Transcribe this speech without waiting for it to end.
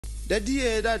The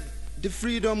day that the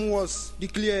freedom was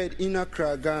declared in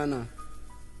Accra, Ghana,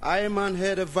 I man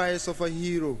heard a voice of a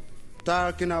hero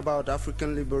talking about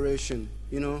African liberation,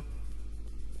 you know.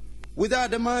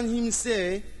 Without the man him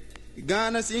say,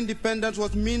 Ghana's independence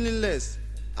was meaningless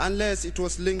unless it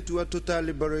was linked to a total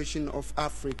liberation of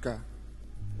Africa.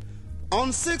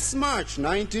 On 6 March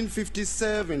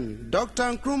 1957, Dr.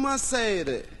 Nkrumah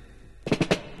said,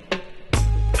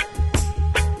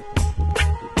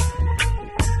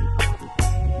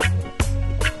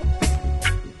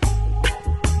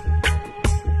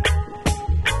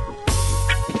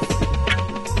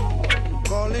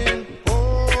 calling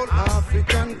all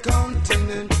African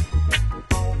continent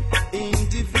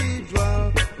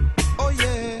individual. Oh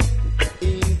yeah,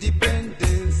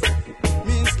 independence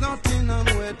means nothing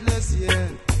unworthless, yeah,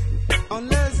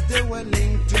 unless they were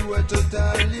linked to a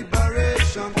total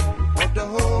liberation of the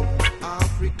whole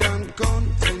African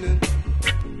continent.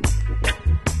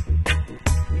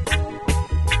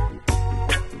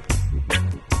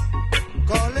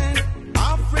 Calling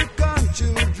African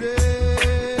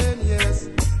children, yes,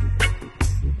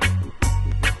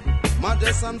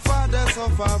 mothers and fathers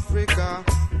of Africa,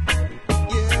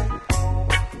 yeah.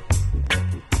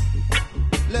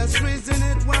 Let's reason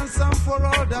it once and for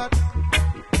all that,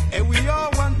 and we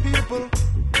all one people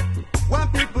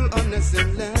on the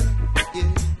same land,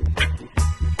 yeah.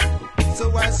 So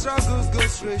why struggles go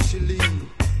racially?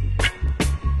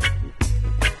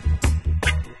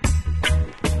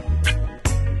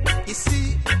 You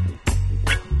see,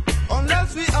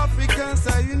 unless we Africans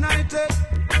are united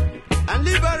and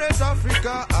liberate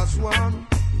Africa as one,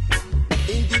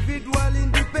 individual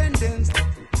independence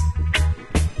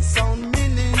sound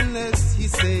meaningless, he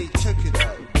say, check it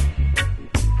out.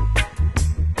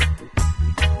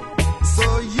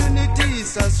 So unity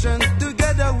is a strength,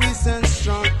 together we stand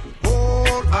strong.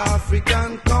 Whole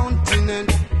African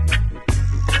continent,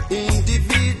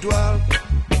 individual,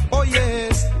 oh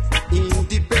yes,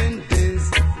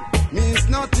 independence means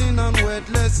nothing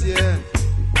unworthless, yeah,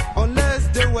 unless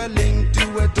they were linked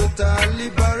to a total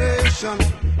liberation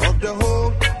of the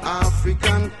whole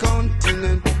African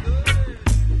continent.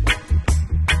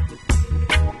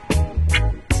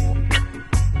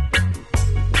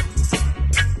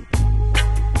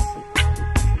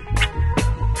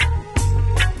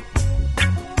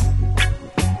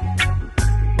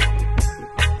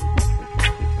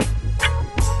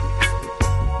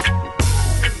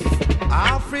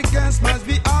 Africans must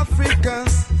be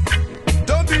Africans,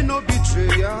 don't be no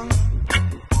betrayer.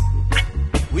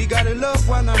 We gotta love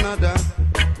one another.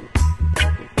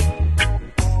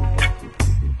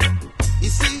 You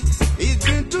see, it's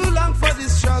been too long for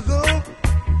this struggle,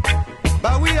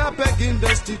 but we are begging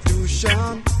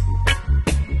destitution.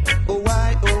 Oh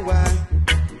why, oh why?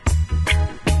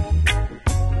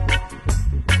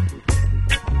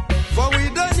 For we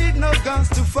don't need no guns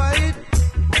to fight,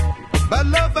 but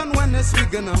love and oneness we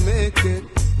gonna make it.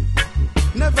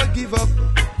 Never give up.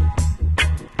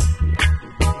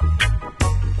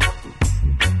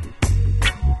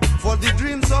 For the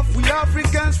dreams of we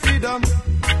Africans' freedom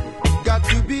got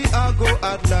to be our goal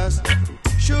at last.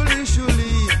 Surely,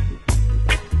 surely.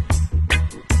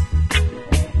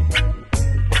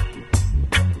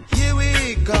 Here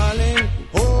we calling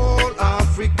whole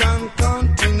African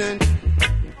continent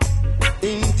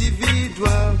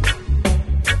individual.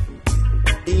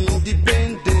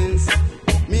 Independence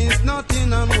means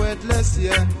nothing unworthless,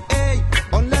 yeah, hey,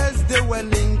 unless they were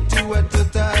linked to a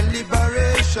total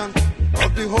liberation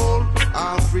of the whole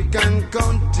African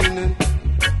continent.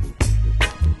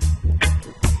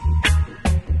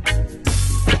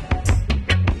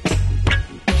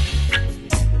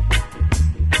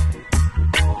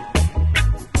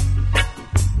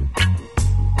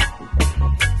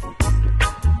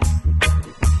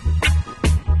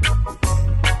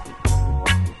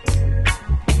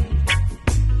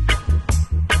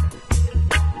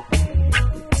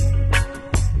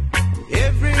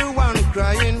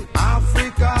 Crying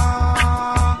Africa,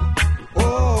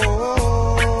 oh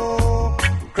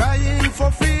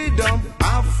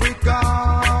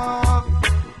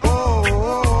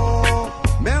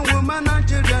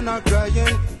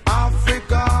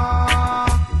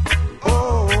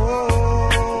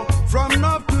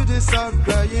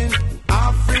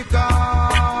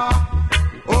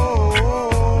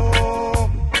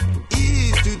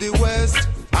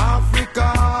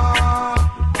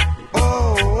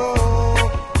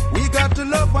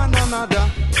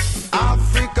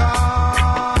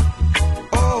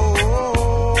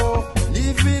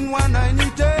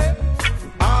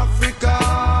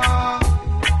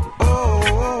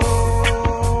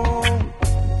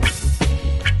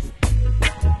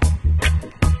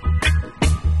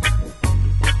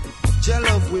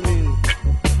women,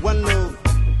 one love,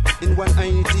 in one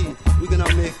unity, we're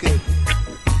gonna make it.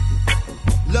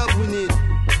 Love we need,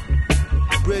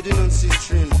 brethren and sisters.